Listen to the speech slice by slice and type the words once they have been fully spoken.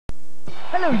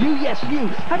Hello, you, yes, you.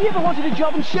 Have you ever wanted a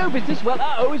job in show business? Well,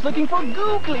 Uh Oh is looking for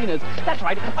goo cleaners. That's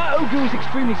right, Uh Oh goo is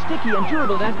extremely sticky and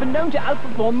durable and has been known to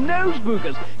outperform nose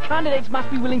boogers. Candidates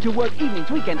must be willing to work evenings,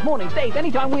 weekends, mornings, days,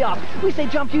 anytime we ask. We say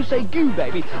jump, you say goo,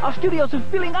 baby. Our studios are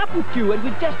filling up with goo and we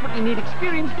desperately need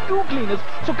experienced goo cleaners.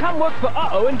 So come work for Uh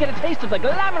Oh and get a taste of the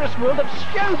glamorous world of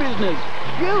show business.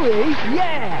 Gooey?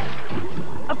 Yeah!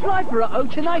 Apply for Uh Oh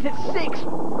tonight at 6.